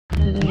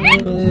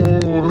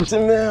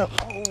Listen, man.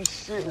 Oh,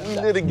 shit. We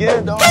lit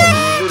again, dog. We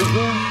lit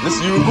again.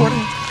 Listen, you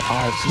recording? All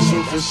right,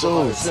 for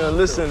sure.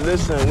 Listen.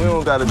 We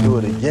don't got to do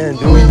it again,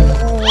 do we?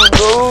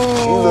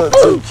 You look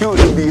too cute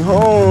to be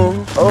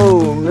home.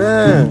 Oh,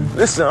 man.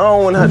 Listen, I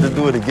don't want to have to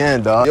do it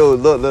again, dog. Yo,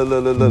 look.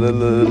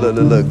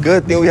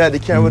 Good thing we had the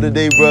camera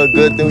today, bro.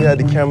 Good thing we had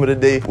the camera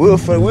today. We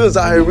was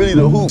out here really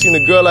the hoop. Seen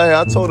the girl out here.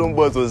 I told them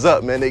boys what's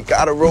up, man. They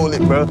got to roll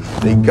it, bro.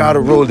 They got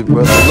to roll it,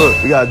 bro. So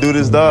look, we got to do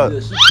this, dog. Yeah,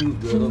 she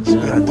cute, girl. We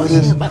got to do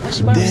this.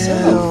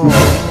 Damn, I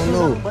don't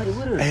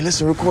know. Hey,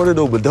 listen, record it,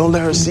 though, but don't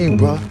let her see,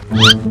 bro.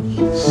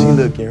 She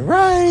looking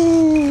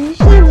right.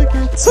 She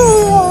looking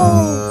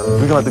too.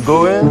 We gonna have to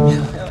go in?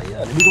 Yeah.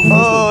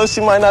 Oh, she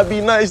might not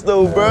be nice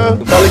though, bro.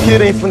 Call the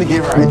kid ain't finna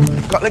get right.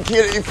 Call the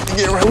kid ain't finna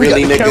get right. We got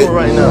the camera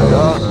right now,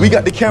 dog. We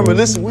got the camera.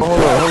 Listen,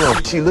 hold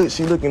on. She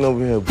looking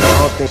over here, but I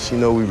don't think she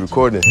know we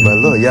recording. But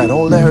look, yeah,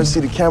 don't let her see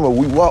the camera.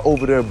 We walk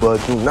over there,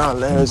 but do not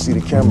let her see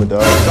the camera,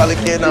 dog. Call the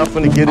kid not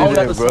finna get it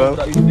in, bro.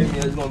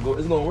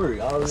 It's gonna work.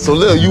 So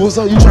look, you what's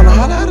up? You trying to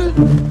holler at her?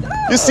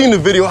 You seen the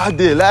video I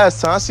did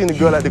last time. I seen the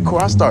girl at the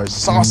car. I started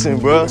saucing,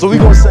 bro. So we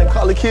gonna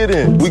call the kid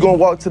in. We gonna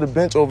walk to the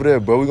bench over there,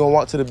 bro. We gonna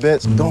walk to the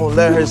bench. Don't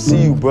let her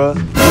see you, bro.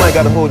 You might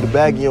gotta hold the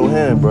bag in your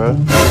hand, bro.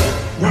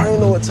 You already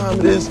know what time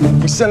it is.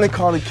 We send the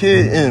call the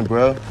kid in,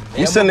 bro.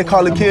 We send the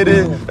call the kid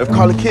in. If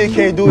call the kid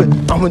can't do it,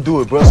 I'ma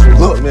do it, bro. So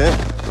look, man,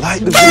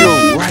 like the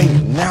video right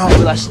now.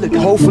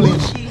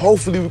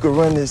 Hopefully we can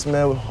run this,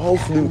 man.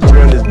 Hopefully we can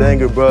run this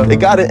banger, bro. It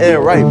gotta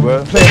end right,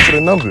 bro. Playing for the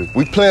number.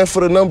 We playing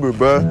for the number,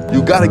 bro.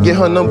 You gotta get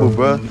her number,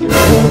 bro. You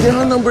don't get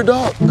her number,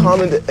 dog.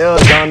 Comment the L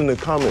down in the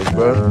comments,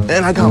 bro.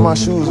 And I got my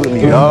shoes with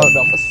me, dog.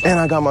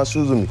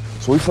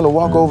 So we finna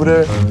walk over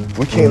there.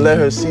 We can't let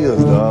her see us,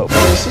 dog.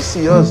 She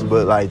see us,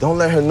 but like, don't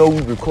let her know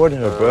we recording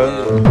her,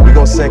 bro. We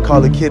gonna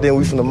call the kid in.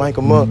 We finna mic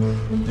him up.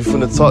 You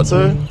finna talk to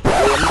her?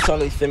 Yeah, I'm trying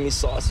to feel me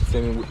sauce. You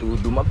feel me? We'll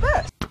do my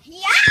best.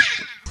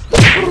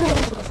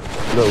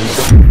 Look,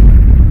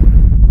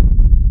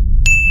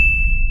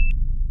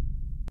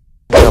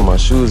 I got my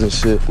shoes and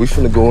shit. We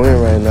finna go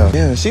in right now.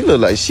 Yeah, she look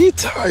like she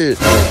tired.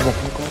 Come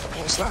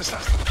on, slide.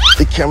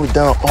 The camera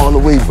down all the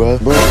way, bro.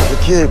 Bro, the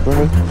kid,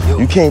 bro.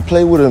 You can't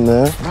play with her,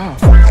 man.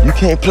 You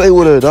can't play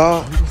with her,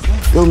 dog.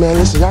 Yo, man,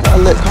 listen, y'all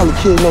gotta call the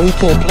kid know he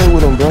can't play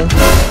with him, bro.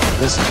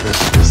 Listen,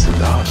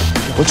 dog.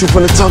 What you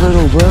finna tell her,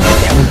 though, bro?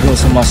 Yeah, I'm doing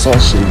some of my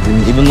sauce shit.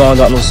 Even though I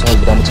got no sauce,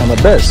 but I'm gonna try my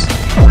best.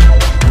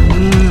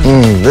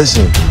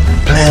 Listen,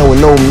 playing with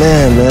no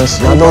man.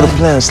 So y'all know the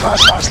plan. Slide.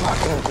 Come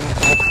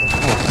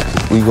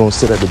on. We gonna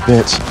sit at the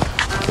bench.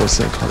 Go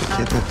sit and call the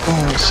kid.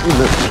 She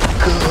looking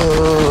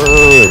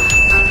good.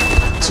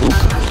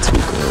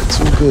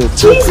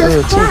 Too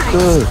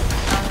good.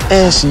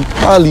 And she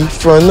probably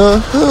from the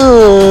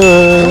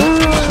hood.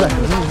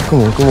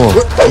 Come on.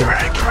 Get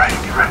right.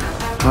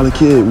 Call the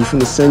kid. We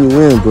finna send you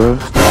in, bro. All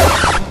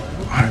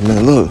right,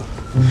 man, look.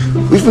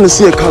 We finna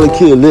see a Call the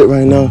Kid lit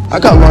right now. I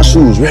got my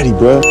shoes ready,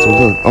 bro. So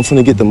look, I'm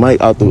finna get the mic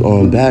out the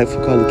bag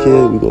for Call the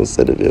Kid. We gonna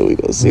set it there. We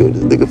gonna see what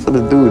this nigga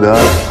finna do, dog.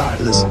 All right,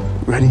 listen.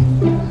 Ready?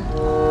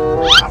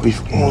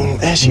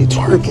 And she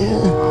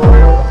twerking.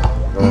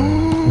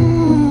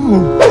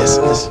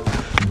 Listen.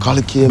 Call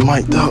the Kid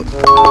mic'd up.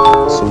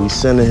 So we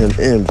sending him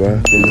in,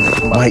 bro.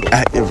 Mic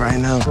active right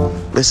now.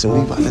 Listen, we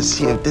about to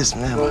see if this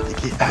man about to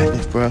get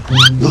active, bro.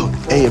 Look,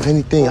 hey, if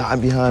anything, I'll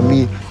behind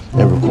me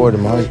and record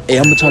him, alright? Hey,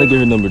 I'm gonna try to get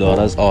her number, dog.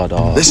 That's all,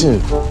 dog.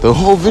 Listen, the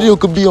whole video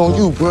could be on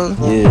you, bro.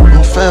 Yeah.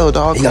 Don't fail,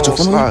 dog. You got your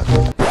phone on me?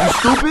 You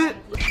stupid?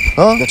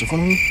 Huh? You got your phone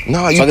on me?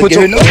 Nah, you put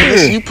your number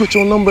in. You put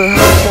your number in her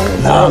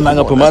phone. Nah, I'm not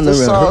gonna put my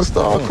number in her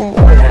phone. Come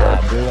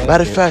on.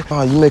 Matter of fact,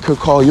 you make her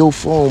call your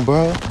phone,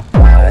 bro.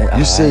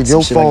 You save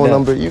your phone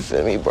number. You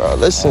feel me, bro?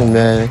 Listen,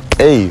 man.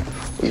 Hey,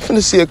 we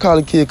finna see a Call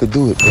the Kid could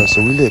do it, bro.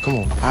 So we lit. Come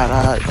on. All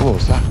right. Come on,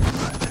 stop.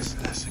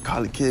 Listen.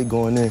 Call the Kid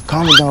going in.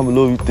 Comment down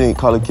below if you think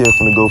Call the Kid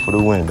finna go for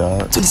the win,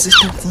 dog.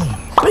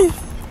 26-15.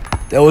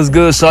 That was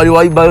good, shawty.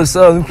 Why you by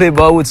yourself? Let me play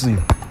ball with you.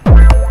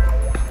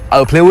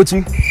 I'll play with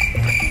you.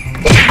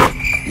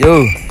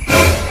 Yo,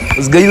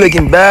 what's good? You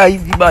looking bad?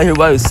 You out here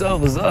by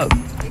yourself. What's up?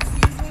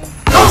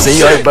 Say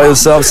you out here by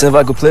yourself. See if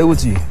I could play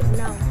with you.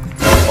 No.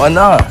 Why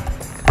not?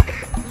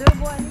 Little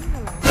boy,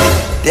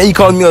 Then you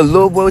calling me a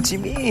little boy? What you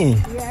mean?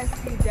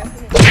 yes, you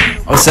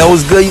definitely. I'm saying,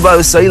 what's good? You by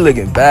yourself? You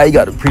looking bad? You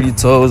got the pretty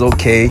toes.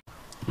 Okay.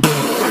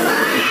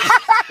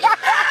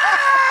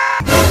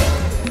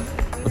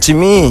 What you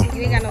mean?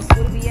 You ain't got no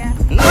school to be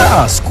at?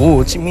 Nah, school.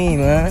 What you mean,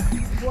 man?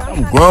 Well,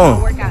 I'm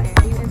grown. Work out here.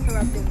 You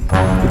interrupted me.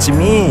 What you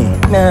mean?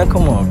 Man,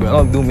 come on, bro.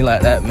 Don't do me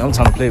like that, man. I'm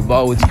trying to play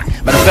ball with you.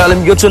 Matter of fact, let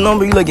me get your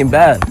number. You looking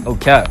bad. Oh,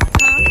 cap.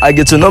 I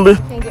get your number?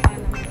 Can't get my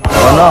number.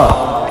 Why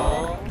not?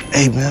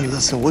 Hey, man,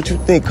 listen. What you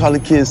think Call the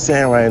Kid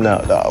saying right now,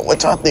 dog?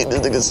 What y'all think this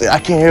nigga say? I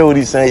can't hear what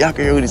he's saying. Y'all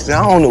can hear what he's saying.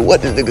 I don't know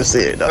what this nigga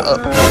said,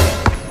 dog.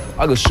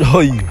 I can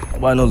show you.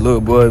 Why no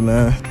little boy,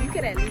 man? You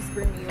could at least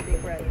bring me your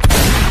big brother.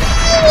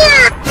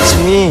 What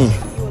you mean? You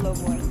a little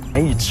boy.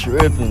 Ain't you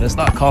tripping? Let's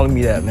not calling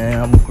me that,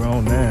 man. I'm a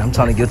grown man. I'm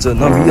trying to get to a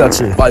number. You out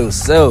here by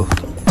yourself.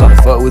 I'm trying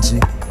to fuck with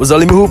you. What's up?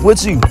 Let me hoop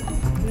with you.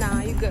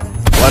 Nah, you good.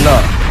 Why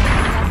not?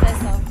 I said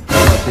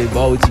so. play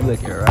ball with you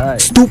like you're right.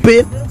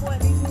 Stupid.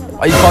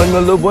 Why you calling me a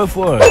little boy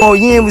for? Oh,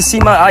 you ain't even see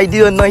my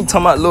idea or nothing. You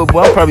talking about little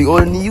boy. I'm probably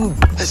older than you.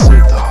 Listen,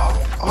 dog.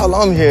 All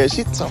I'm hearing,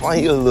 she talking about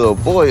he a little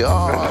boy.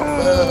 Oh,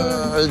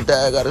 man. His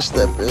dad gotta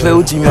step in. Play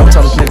with you, man. I'm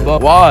trying to play ball.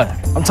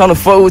 Why? I'm trying to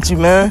fuck with you,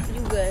 man.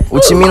 You good?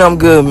 What you mean I'm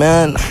good,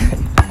 man?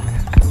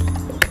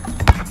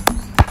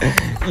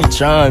 You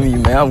trying me,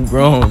 man. I'm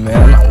grown,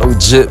 man. I'm no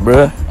jit,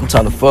 bruh. I'm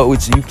trying to fuck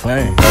with you. You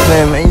playing. You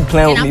playing, man. You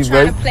playing And with I'm me,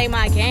 trying bro. to play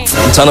my game.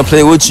 I'm trying to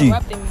play with you.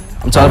 Interrupting me.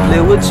 I'm trying to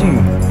play with you.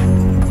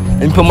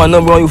 Let me put my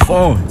number on your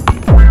phone.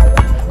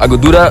 I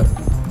could do that?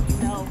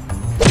 No.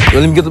 Yo,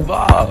 let me get the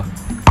ball.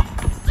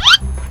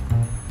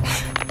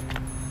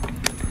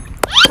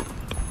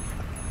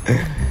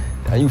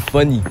 Now you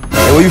funny.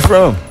 Hey, where you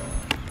from?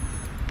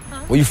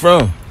 Huh? Where you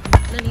from?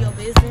 None of your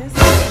business.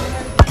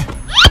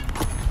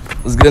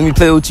 What's good? Let me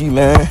play with you,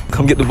 man.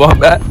 Come get the ball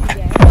back.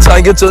 Yeah. I'm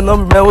trying to get your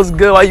number, man. What's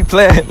good? Why you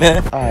playing,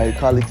 man? All right,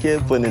 Carly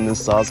Kid putting in the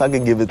sauce. I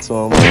can give it to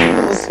him.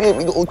 Let's see if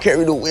we gonna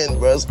carry the win,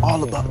 bro. It's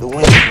all about the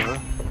win, bro.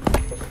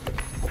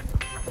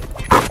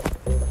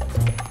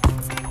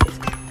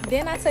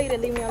 Didn't I tell you to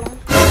leave me alone?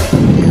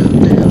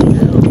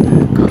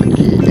 Carly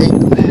Kid ain't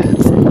the man,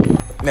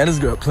 bro. Man, this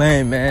girl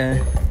playing,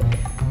 man.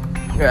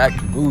 Girl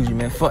acting bougie,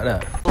 man. Fuck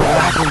that. What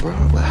happened, bro?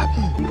 What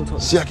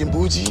happened? She acting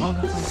bougie?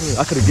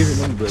 I could have given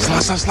her number, but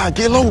Slide.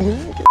 Get low,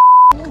 man. Get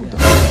low,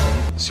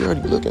 dog. She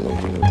already looking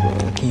over here, bro.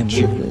 Can't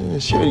believe it. Man,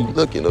 she already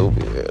looking over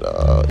here,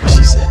 dog.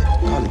 She said,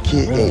 Carly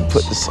Kid ain't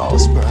put the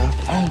sauce, bro.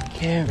 I don't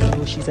care,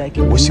 bro. She's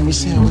acting. What she was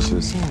saying? No,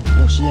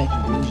 she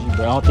acting bougie,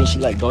 bro. I don't think she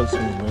like dark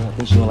skin, bro. I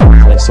think she don't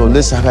like. So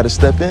listen, I gotta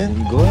step in.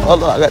 You go ahead.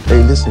 Hold on,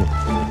 hey, listen.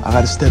 I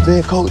gotta step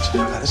in, coach. I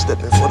gotta step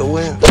in for the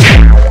win. Bet.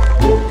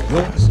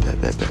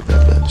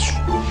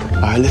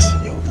 All right, listen.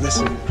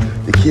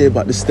 The kid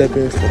about to step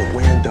in for the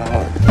win,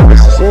 dog.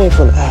 Listen, she ain't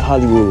finna act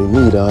Hollywood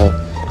with me, dog.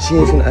 She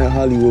ain't finna act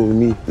Hollywood with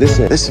me.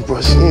 Listen,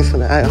 bro, she ain't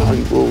finna act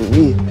Hollywood with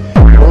me.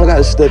 I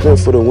gotta step in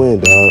for the win,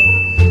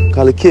 dog.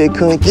 Call the kid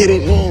couldn't get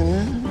it in,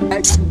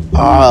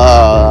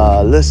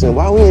 man. Listen,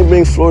 why we ain't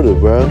bring Florida,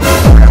 bro?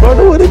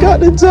 Florida would've got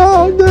the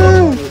job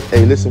done.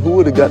 Hey, listen, who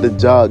would've got the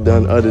job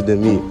done other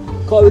than me?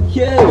 call the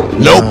kid.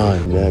 Nope.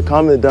 Man,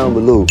 comment down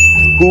below.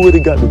 Who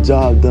would've got the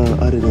job done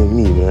other than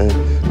me, man?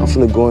 I'm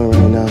finna go in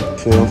right now.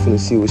 I'm finna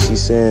see what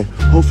she's saying.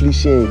 Hopefully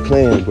she ain't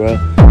playing, bro.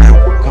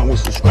 Comment,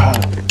 subscribe.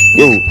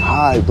 Yo,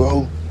 hi,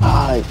 bro.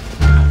 Hi.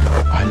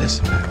 All right,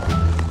 listen, man.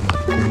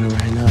 I'm going in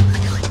right now.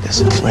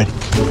 Listen, I'm ready.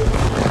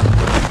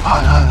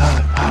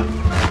 Hi.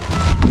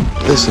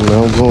 Listen,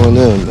 man, I'm going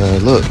in,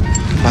 man. Look,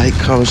 like,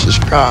 comment,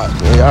 subscribe.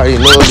 Man, y'all already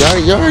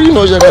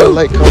know y'all gotta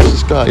like, comment,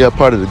 subscribe. Y'all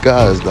part of the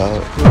guys,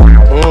 dog.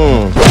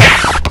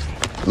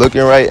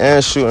 Looking right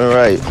and shooting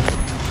right.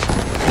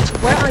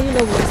 Where are you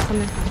little boys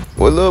coming from?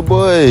 What little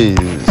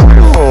boys?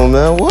 Come on,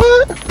 man.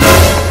 What?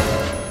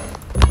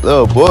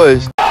 Little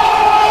boys?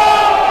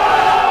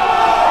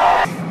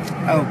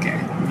 Okay,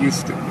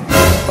 used to.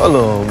 Hold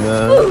on,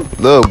 man.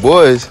 Little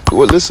boys?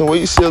 Well, listen, where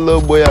you see a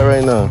little boy at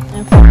right now?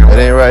 In front of It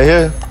ain't right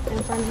here. you.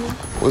 In front of you.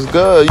 What's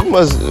good?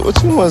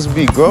 You must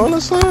be grown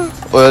or something?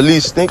 Or at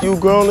least think you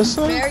grown or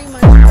something? Very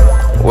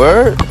much.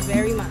 Word?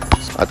 Very much.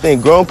 I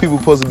think grown people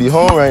supposed to be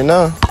home right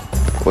now.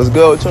 What's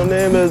good? What your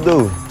name is,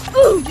 dude?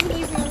 Ooh, you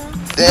leave me alone.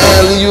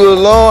 Damn, leave you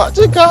alone. I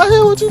just got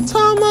here. What you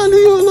talking about? Leave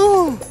you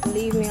alone.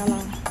 Leave me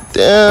alone.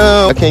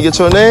 Damn. I can't get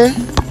your name?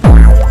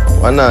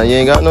 Why not? You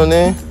ain't got no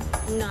name?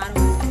 No, I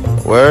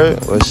don't. Word?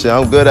 Well, shit,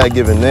 I'm good at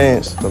giving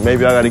names. So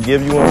maybe I gotta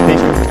give you one,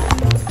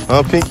 Pinky?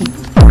 Huh, Pinky?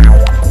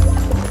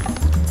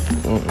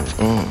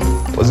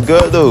 What's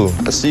good, though?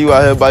 I see you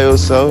out here by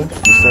yourself.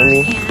 You feel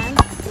me? And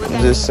with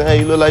I'm just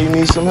saying, you look like you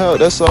need some help.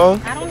 That's all.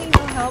 I don't need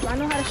no help. I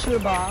know how to shoot a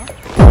ball.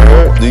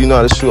 Word? Do you know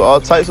how to shoot all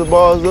types of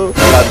balls, though? You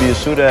gotta be a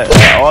shooter at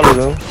all of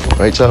them.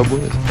 Right, y'all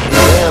boys?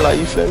 Man, like,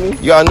 you feel me?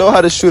 You gotta know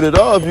how to shoot it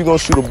all if you gonna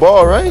shoot a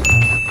ball, right?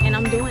 And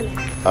I'm doing it.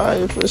 All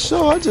right, for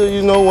sure. I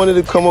just, wanted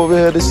to come over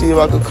here to see if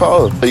I could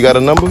call her. You got a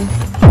number?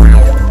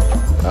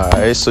 All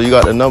right, so you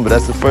got the number.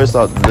 That's the first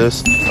off the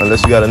list.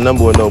 Unless you got a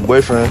number with no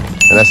boyfriend.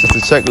 And that's just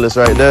the checklist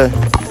right there.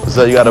 What's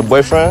up, you got a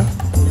boyfriend? No, I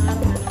don't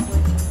have no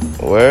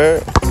boyfriend.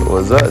 Word? So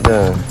what's up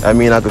then? I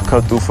mean, I could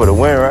come through for the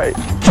win, right?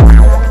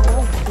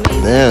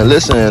 Maybe. Man,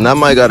 listen, I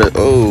might gotta,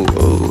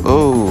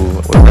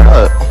 what's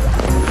up?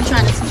 You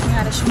trying to teach me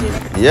how to shoot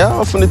it? Yeah,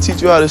 I'm finna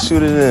teach you how to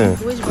shoot it in.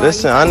 Which ball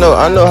Listen, you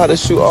I know how to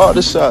shoot all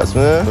the shots,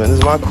 man. This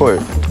is my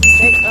court.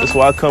 That's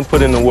why I come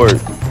put in the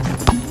work.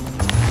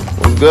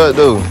 What's good,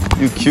 though?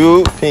 You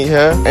cute, pink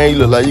hair, and you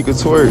look like you could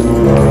twerk.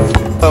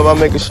 If I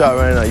make a shot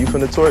right now, you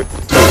finna twerk?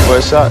 Twerk for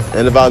a shot.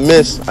 And if I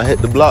miss, I hit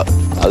the block.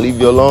 I'll leave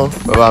you alone.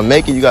 But if I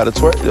make it, you gotta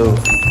twerk, though.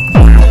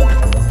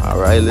 All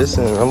right,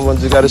 listen, I'm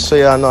just gotta show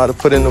you I know how to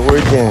put in the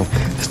work in.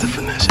 It's the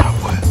finesse shot,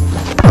 boy.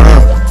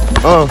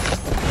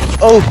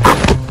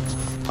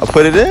 I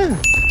put it in.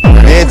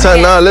 You ain't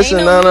telling, nah,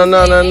 listen, nah.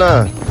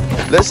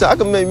 Listen, I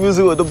can make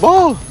music with the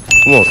ball.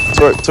 Come on,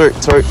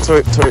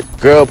 twerk.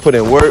 Girl, put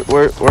in work.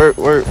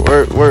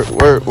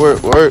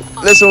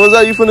 Listen, what's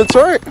up? You finna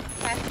twerk?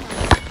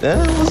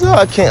 Damn, what's up?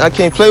 I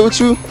can't play with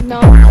you. No,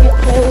 I can't.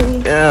 play with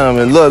me. Damn,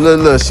 and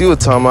look. She was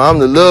talking about I'm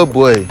the little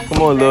boy.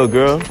 Come on, little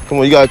girl. Come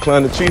on, you gotta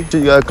climb the tree.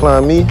 You gotta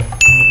climb me.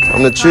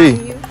 I'm the tree.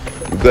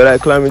 You good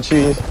at climbing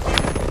trees?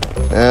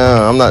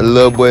 Damn, I'm not the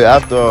little boy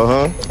after all,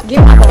 huh? Give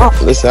me my ball.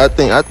 Listen, I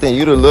think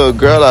you the little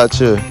girl out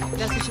here.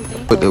 That's what you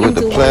think? With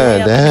the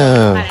plan,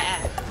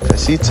 damn.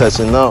 She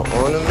touching up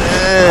on the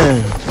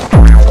man.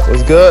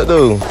 What's good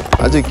though?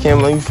 I just came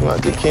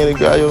to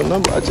grab your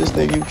number. I just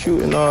think you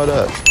cute and all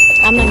that.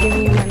 I'm not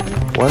giving you my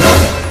number. Why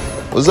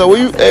not? What's up?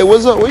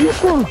 What's up? Where you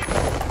from?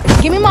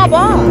 Give me my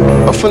ball.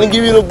 I'm finna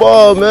give you the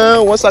ball,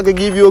 man. Once I can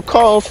give you a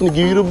call, I'm finna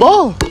give you the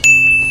ball.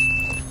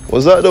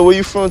 What's up though? Where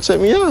you from?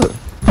 Check me out.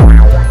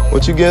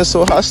 What you getting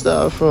so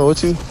hostile from?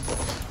 What you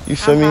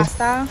feel me?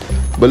 Hostile?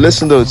 But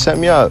listen though, check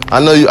me out. I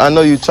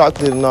know you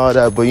chocolate and all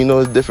that, but you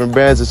know there's different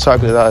brands of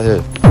chocolate out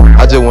here.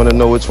 I just want to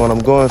know which one I'm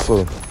going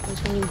for. Which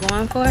one you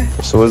going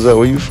for? So what's up?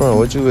 Where you from?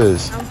 What you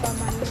is? I'm from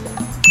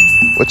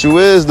Miami. What you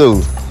is though?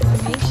 I'm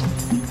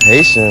Haitian.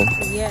 Haitian?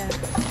 Yeah.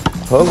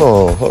 Hold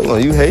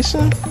on. You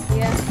Haitian?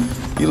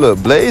 Yeah. You look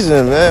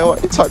blazing, man. Why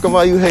you talking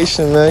about you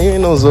Haitian, man? You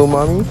ain't no Zo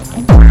mommy.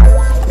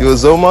 You a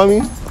Zo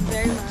mommy?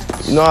 Very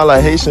much. You know I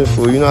like Haitian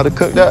food. You know how to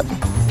cook that?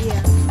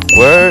 Yeah.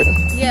 Word?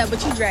 Yeah,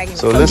 but you dragging me.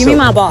 So So listen. give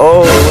me my ball. Oh,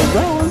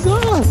 what's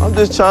up? I'm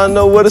just trying to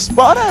know where the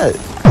spot at.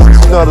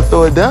 You know how to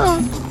throw it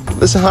down.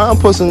 Listen, how I'm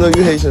supposed to know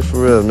you Haitian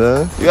for real,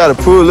 man? You gotta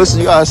prove, listen,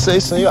 you gotta say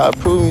something. You gotta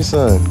prove me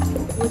something.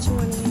 What you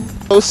want to hear?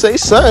 Oh, say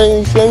something,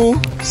 you feel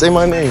me? Say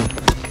my name.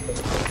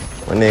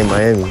 My name,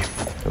 Miami.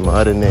 And my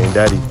other name,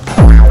 Daddy.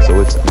 So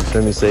what, you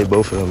feel me? Say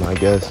both of them, I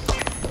guess.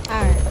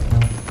 Alright.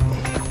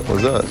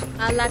 What's up?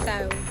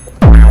 Alakayo.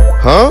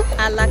 Huh?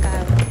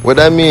 Alakayo. What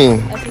that mean?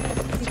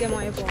 Así que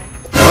moi ball.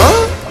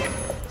 Huh?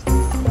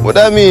 What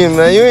that mean,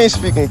 man? You ain't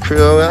speaking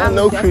Creole, man. I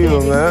know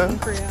Creole, man.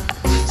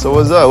 So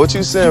what's up? What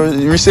you saying?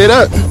 You say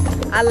that?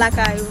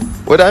 Alakayo.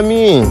 What that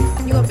mean?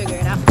 You gonna figure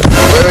it out.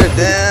 Word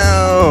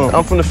down.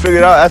 I'm finna figure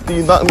it out after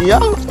you knock me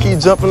out. Keep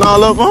jumping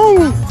all up on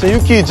me. So you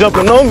keep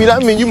jumping on me,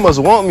 that mean you must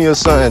want me or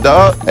something,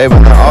 dog. Hey, but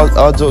now,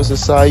 all jokes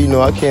aside, you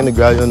know, I came to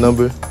grab your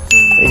number.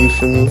 And you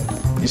feel me?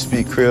 You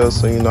speak Creole,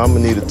 so you know I'm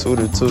gonna need a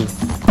tutor too. You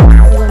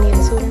gonna need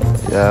a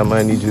tutor? Yeah, I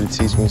might need you to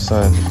teach me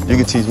something. You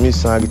can teach me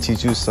something, I can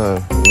teach you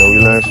something. You know, we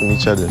learn from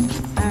each other.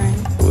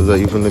 Alright. What's up?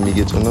 You finna let me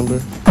get your number?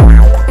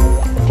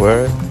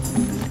 Word?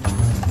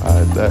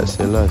 Alright, bet.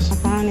 Say less. My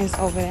phone is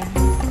over there.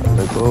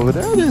 Let's go over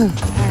there then.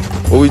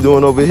 Alright. What we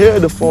doing over here?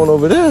 The phone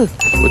over there.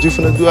 What you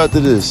finna do after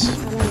this? I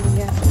don't even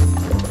get.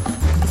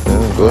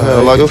 Yeah, go ahead,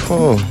 unlock your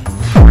phone.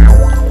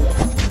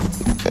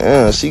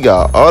 Damn, she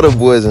got all the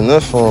boys in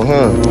that phone,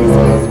 huh?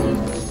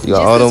 You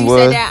got all them you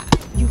boys? said that,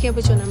 you can't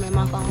put your number in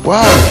my phone.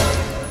 Why?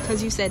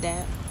 Because you said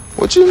that.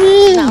 What you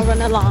mean? Now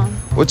run along.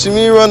 What you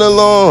mean run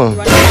along?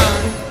 Run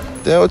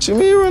along. Damn, what you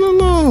mean run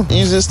along?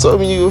 You just told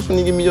me you were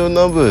finna give me your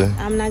number.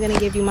 I'm not going to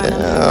give you my Yeah,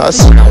 number. I Because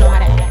see. you don't know how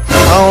to act.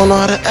 I don't know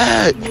how to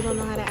act. You don't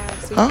know how to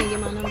act, so you Huh? can't get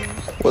my number.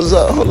 What's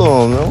up? Hold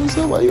on, man. What's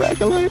up? Why you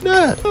acting like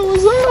that?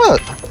 What's up?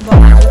 But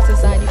on the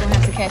side, you're going to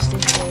have to catch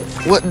this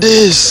voice. What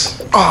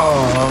this?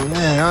 Oh,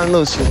 man, I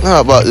know she's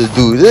not about to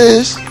do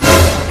this.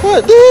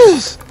 What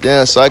this?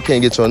 Damn, so I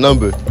can't get your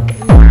number.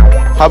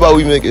 How about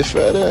we make it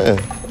fair then?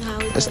 How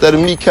is Instead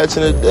of me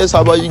catching it this,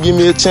 how about you give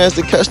me a chance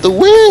to catch the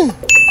win?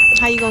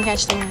 How you going to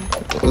catch the win?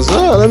 What's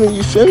up? Let me,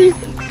 you feel me?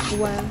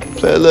 Well,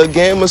 Play a little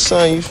game or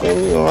something, you feel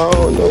me? Or I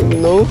don't know, you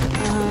know?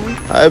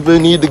 However it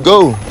need to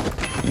go.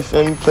 You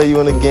feel me? Play you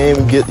in a game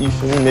and get, you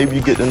feel me? Maybe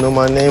you get to know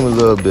my name a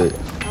little bit.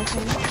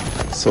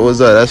 okay. So what's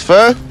up? That's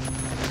fair?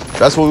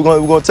 That's what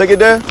we're gonna take it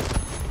there? We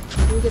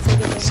can take it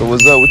there. So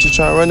what's up? What you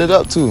trying to run it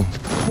up to?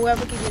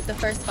 Whoever can get the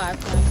first 5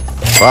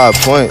 points. 5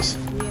 points.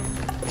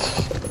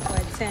 Yeah. Or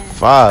 10.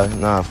 5?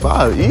 Nah,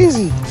 5.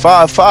 Easy.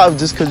 5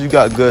 just because you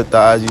got good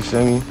thighs, you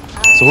feel me?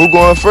 So who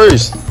going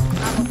first?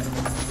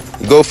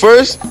 You go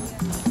first? I'm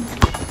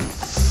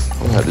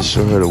gonna have to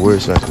show her the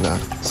words right now.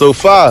 So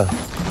 5.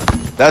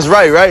 That's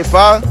right?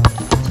 5?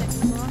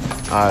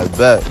 All right,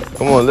 bet.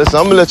 Come on, listen,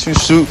 I'm gonna let you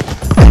shoot.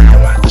 I'm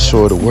gonna have to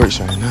show her the works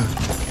right now.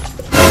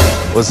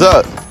 What's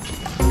up?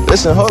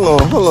 Listen, hold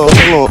on.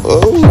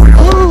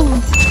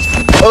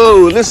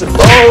 Oh, listen,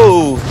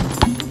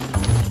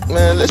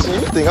 Man, listen,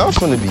 you think I'm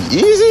finna be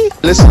easy?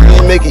 Listen, you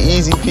ain't make it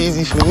easy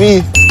peasy for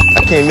me.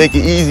 I can't make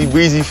it easy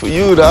breezy for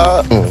you,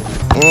 dog.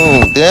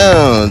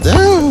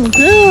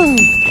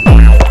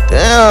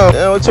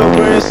 Damn, what your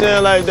brain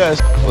saying like that?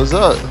 What's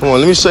up? Come on,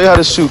 let me show you how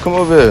to shoot. Come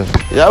over here.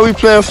 Yeah, we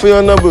playing for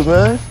your number,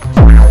 man.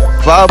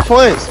 5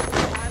 points.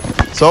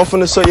 So I'm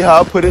finna show you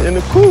how I put it in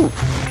the coupe.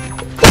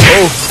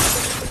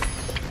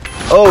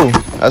 Oh,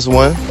 that's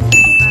 1.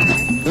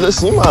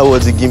 Listen, you might as well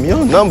just give me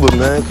your number,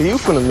 man, cause you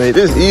finna make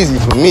this easy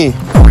for me.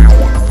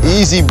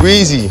 Easy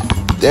breezy.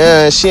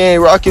 Damn, she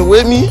ain't rocking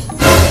with me.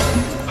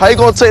 How you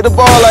gonna take the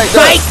ball like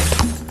that?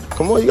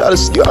 Come on, you gotta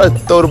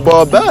throw the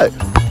ball back.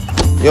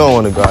 You don't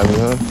wanna guard me,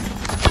 huh?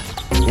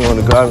 You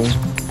wanna guard me?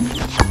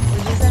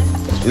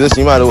 Listen,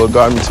 you might as well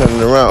guard me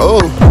turning around.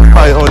 Oh,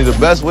 probably only the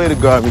best way to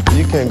guard me, cause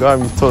you can't guard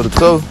me toe to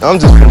toe. I'm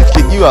just gonna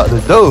kick you out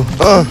the door.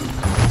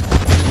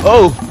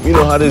 Oh, you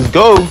know how this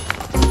go.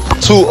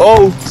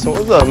 20. So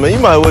what's up, man? You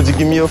might as well just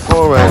give me your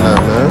phone right now,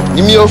 man.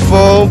 Give me your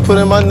phone, put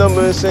in my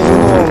number and send you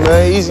home,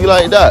 man. Easy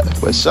like that.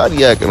 But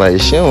shawty acting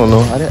like she don't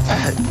know how to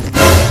act.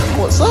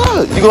 What's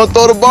up? You gonna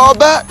throw the ball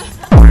back?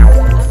 I'm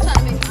trying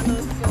to make my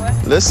little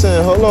score.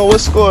 Listen, hold on. What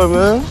score,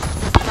 man?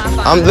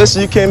 My five.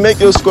 Listen, you can't make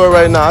your score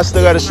right now. I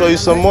still gotta show you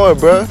some more,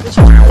 bro.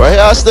 Right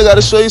here, I still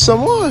gotta show you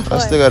some more. I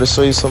still gotta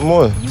show you some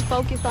more. You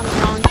focused on the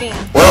wrong thing.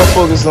 What I'm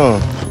focused on?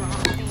 The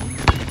wrong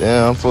thing.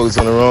 Damn, I'm focused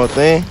on the wrong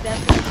thing.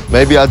 Definitely.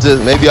 Maybe I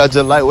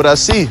just like what I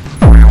see.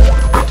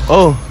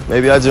 Oh,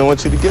 maybe I just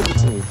want you to give it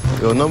to me.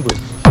 Your number.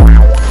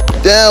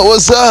 Damn,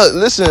 what's up?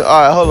 Listen,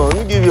 all right, hold on.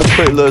 Let me give you a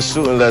quick little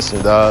shooting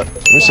lesson, dog.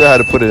 Let me show you how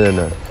to put it in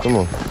there. Come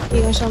on.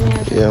 You gonna show me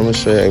how to? Yeah, I'm gonna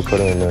show you how to put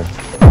it in there.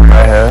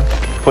 Right here.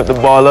 Put the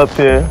ball up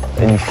here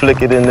and you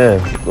flick it in there.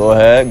 Go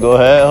ahead, go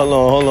ahead. Hold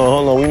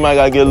on. We might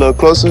gotta get a little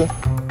closer.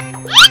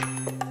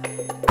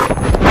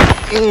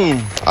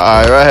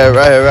 All right,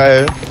 right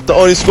here. The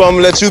only score I'm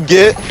gonna let you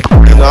get.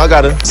 You know, I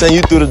gotta send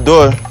you through the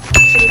door. To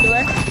the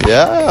door?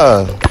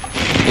 Yeah.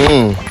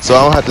 So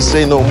I don't have to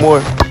say no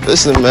more.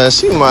 Listen, man,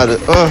 she might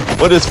have,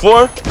 what is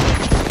 4?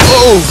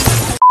 Oh,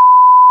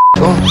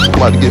 I'm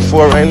about to get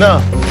 4 right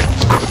now.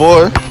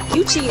 4.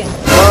 You cheating.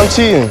 I'm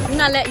cheating.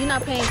 You're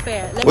not playing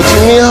fair. What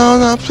you mean how I'm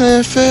not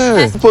playing fair?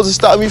 You're supposed to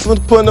stop me from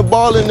putting the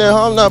ball in there.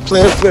 How I'm not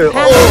playing fair?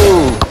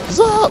 Oh, what's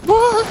up,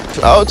 bro?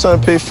 I was trying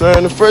to play fair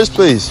in the first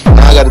place.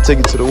 Now I gotta take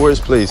it to the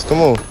worst place.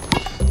 Come on.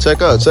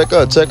 Check out.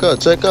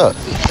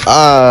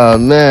 Ah,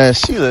 man,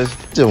 Sheila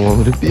just want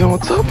me to be on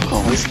top.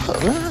 Oh, what's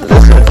up, man?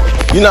 Listen,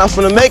 you're not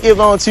finna make it if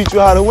I don't teach you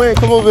how to win.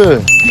 Come over here.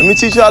 Let me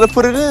teach you how to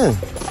put it in.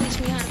 Teach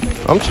me how to put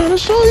it. I'm trying to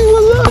show you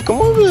what's up.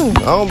 Come over here.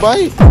 I don't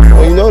bite.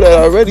 Well, you know that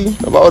already.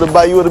 If I would've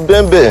bite, you would've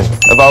been bitten.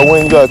 If I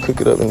win, you gotta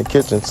cook it up in the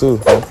kitchen, too.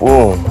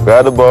 Boom.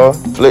 Grab the ball,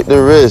 flick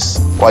the wrist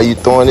while you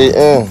throwing it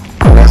in.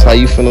 That's how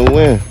you finna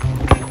win.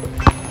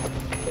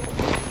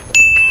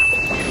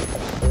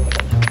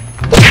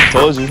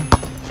 Told you.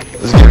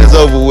 Let's get this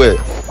over with.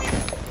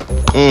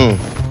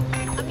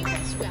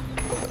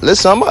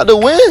 Listen, I'm about to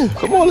win.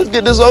 Come on, let's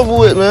get this over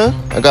with, man.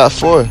 I got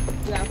 4. You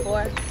got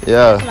 4?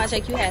 Yeah. Somebody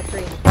check you had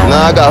 3.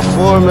 Nah, I got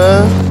 4,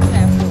 man. You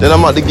had 4. Then I'm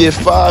about to get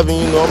 5, and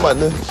you know I'm about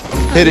to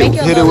hit it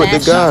with the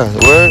guy.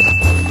 Word?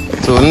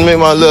 So let me make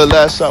my little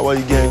last shot while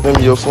you give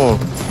me your phone.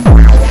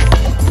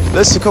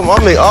 Listen, come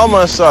on, I make all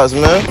my shots,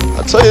 man.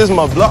 I told you this is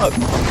my block.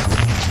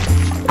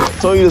 I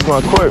told you this is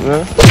my court,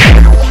 man.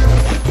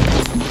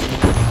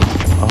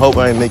 I hope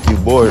I ain't make you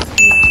bored.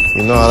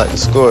 You know I like to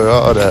score,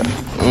 all that.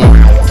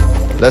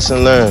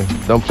 Lesson learned.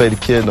 Don't play the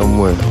kid no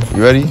more.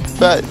 You ready?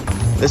 Fact.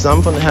 Listen,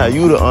 I'm gonna have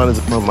you the honors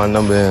to put my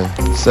number in.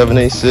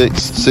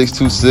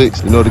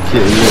 786-626. You know the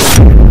kid,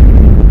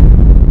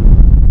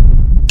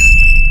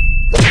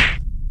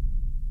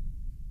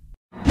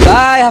 yeah.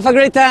 Bye, have a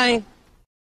great time.